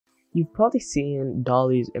You've probably seen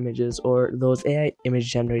Dolly's images or those AI image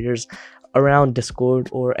generators around Discord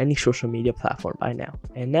or any social media platform by now.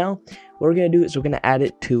 And now what we're going to do is we're going to add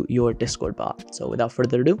it to your Discord bot. So without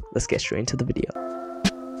further ado, let's get straight into the video.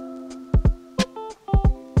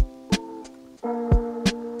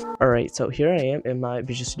 Alright, so here I am in my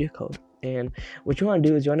Visual Studio Code, and what you want to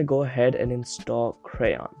do is you want to go ahead and install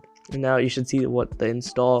Crayon. And now you should see what the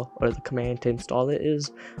install or the command to install it is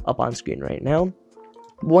up on screen right now.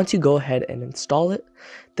 Once you go ahead and install it,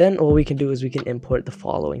 then what we can do is we can import the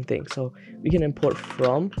following things. So we can import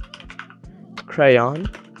from Crayon,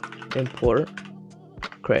 import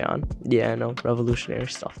Crayon. Yeah, I know, revolutionary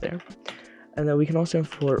stuff there. And then we can also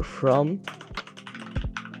import from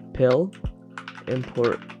pill,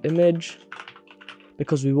 import image,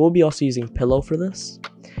 because we will be also using pillow for this.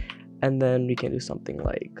 And then we can do something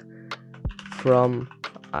like from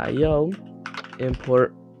io,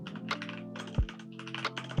 import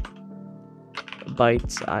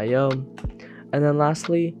bytes io, and then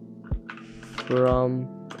lastly from,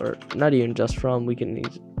 or not even just from, we can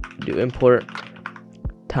do import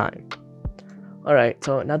time. Alright,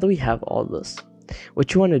 so now that we have all this,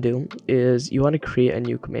 what you want to do is you want to create a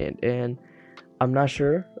new command, and I'm not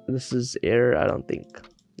sure this is error. I don't think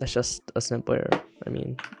that's just a simple error. I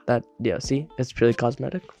mean that, yeah, see, it's purely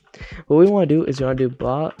cosmetic. What we want to do is you want to do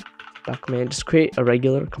bot.command, just create a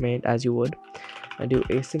regular command as you would, and do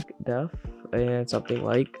async def and something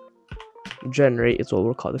like generate is what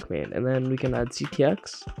we'll call the command, and then we can add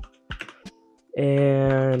ctx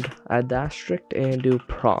and add the asterisk and do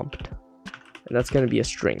prompt, and that's going to be a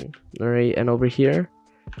string. All right, and over here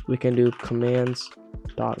we can do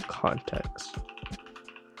commands.context.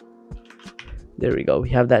 There we go, we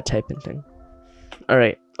have that type in thing. All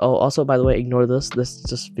right, oh, also by the way, ignore this is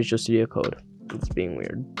just Visual Studio Code, it's being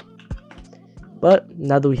weird. But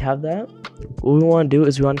now that we have that, what we want to do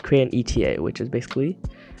is we want to create an ETA, which is basically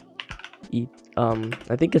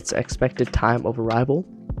I think it's expected time of arrival.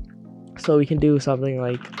 So we can do something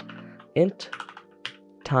like int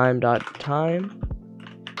time.time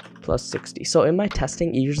plus 60. So in my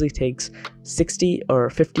testing, it usually takes 60 or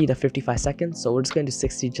 50 to 55 seconds, so we're just going to do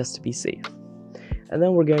 60 just to be safe. And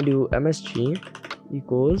then we're going to do msg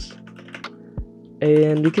equals,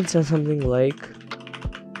 and we can send something like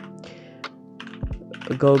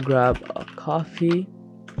go grab a coffee,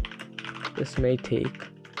 this may take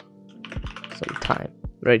some time,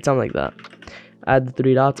 right? Something like that. Add the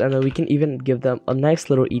 3 dots, and then we can even give them a nice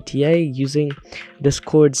little ETA using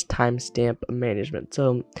Discord's timestamp management.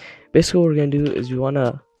 So basically what we're going to do is we want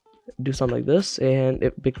to do something like this,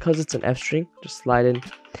 and because it's an f string, just slide in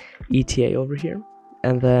ETA over here,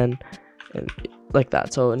 and then like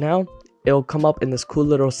that. So now it'll come up in this cool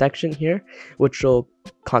little section here, which will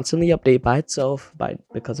constantly update by itself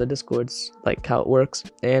because of Discord's like how it works,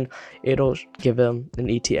 and it'll give them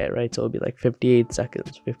an ETA, right? So it'll be like 58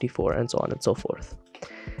 seconds, 54, and so on and so forth.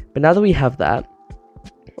 But now that we have that,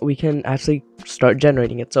 we can actually start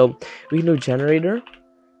generating it. So we can do generator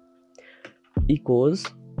equals,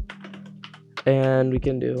 and we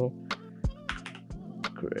can do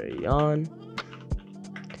crayon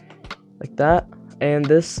like that, and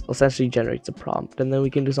this essentially generates a prompt. And then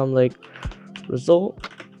we can do something like result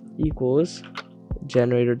equals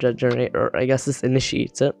generator generate, or I guess this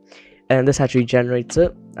initiates it, and this actually generates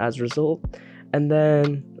it as result. And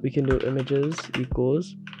then we can do images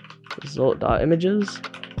equals result.images.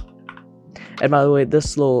 And by the way,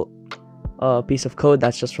 this little piece of code,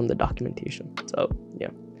 that's just from the documentation. So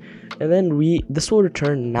yeah, and then this will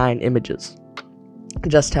return 9 images,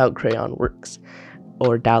 just how Crayon works,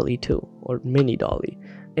 or DALL-E 2, or mini DALL-E.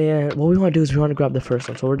 And what we want to do is we want to grab the first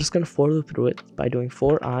one, so we're just going to for loop through it by doing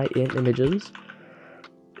for I in images.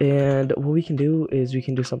 And what we can do is we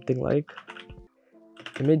can do something like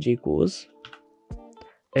image equals,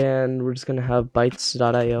 and we're just going to have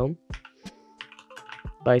bytes.io,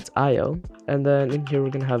 and then in here we're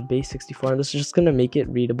going to have base64, and this is just going to make it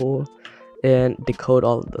readable and decode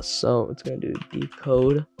all of this. So it's going to do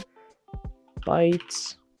decode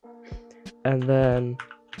bytes, and then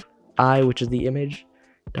I, which is the image,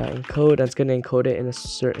 encode, and it's going to encode it in a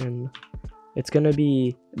certain, it's going to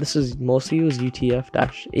be, this is mostly used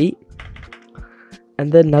UTF-8. And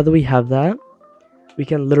then now that we have that, we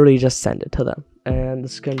can literally just send it to them, and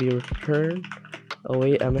this is going to be return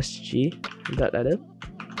await msg.edit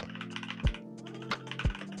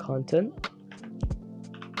content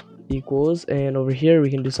equals, and over here we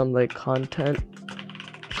can do something like content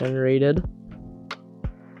generated,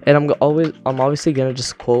 and I'm obviously gonna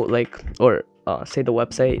just quote like, or say the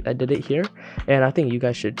website that did it here, and I think you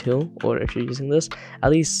guys should too, or if you're using this,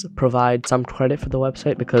 at least provide some credit for the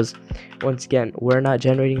website, because once again, we're not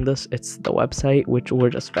generating this, it's the website which we're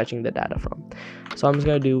just fetching the data from. So I'm just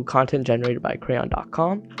going to do content generated by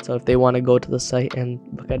crayon.com. So if they want to go to the site and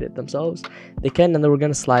look at it themselves, they can, and then we're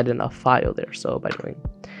going to slide in a file there. So by doing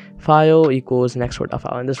file equals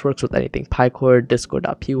nextcore.file, and this works with anything: pycore,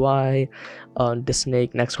 discord.py,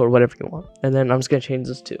 disnake, nextcore, whatever you want. And then I'm just going to change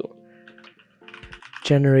this to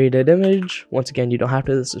generated image. Once again, you don't have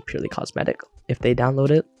to, this is purely cosmetic if they download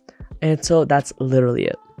it. And so that's literally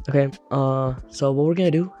it. Okay, so what we're gonna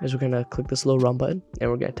do is we're gonna click this little run button and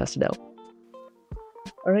we're gonna test it out.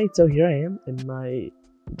 All right, so here I am in my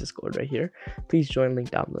Discord right here. Please join, link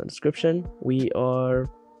down in the description. We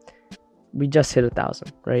just hit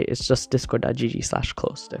 1,000, right? It's just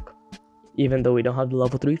discord.gg/closestick. Even though we don't have the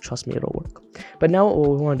level 3, trust me, it'll work. But now what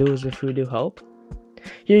we want to do is, if we do help,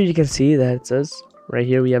 here you can see that it says right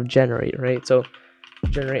here we have generate, right? So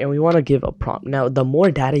generate, and we want to give a prompt. Now the more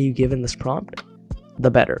data you give in this prompt, the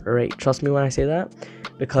better, right? Trust me when I say that,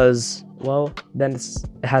 because, well, then it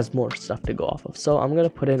has more stuff to go off of. So I'm gonna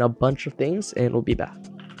put in a bunch of things and we'll be back.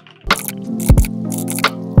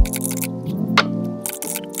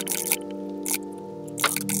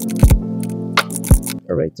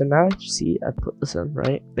 Alright, so now you see I put this in,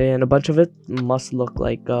 right? And a bunch of it must look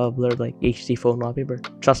like blurred, like HD phone wallpaper.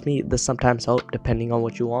 Trust me, this sometimes helps depending on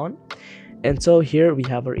what you want. And so here we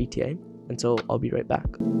have our ETA, and so I'll be right back.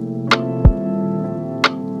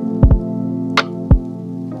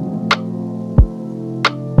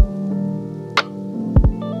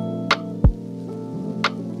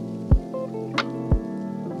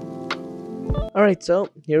 Alright, so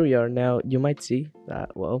here we are. Now you might see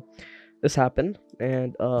that, well, this happened,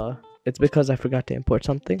 and it's because I forgot to import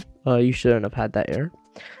something. You shouldn't have had that error.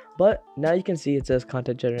 But now you can see it says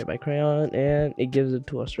content generated by crayon, and it gives it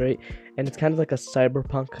to us, right? And it's kind of like a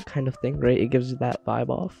cyberpunk kind of thing, right? It gives you that vibe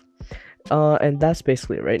off. And that's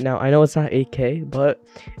basically it. Right now, I know it's not 8K, but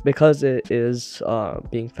because it is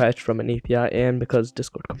being fetched from an API, and because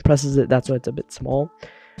Discord compresses it, that's why it's a bit small.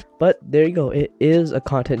 But there you go, it is a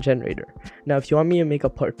content generator. Now if you want me to make a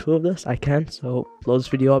part 2 of this, I can. So blow this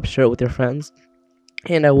video up, share it with your friends,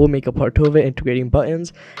 and I will make a part 2 of it, integrating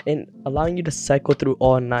buttons and allowing you to cycle through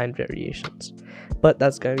all 9 variations. But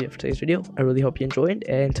that's gonna be it for today's video. I really hope you enjoyed,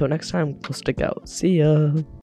 and until next time, we'll stick out. See ya.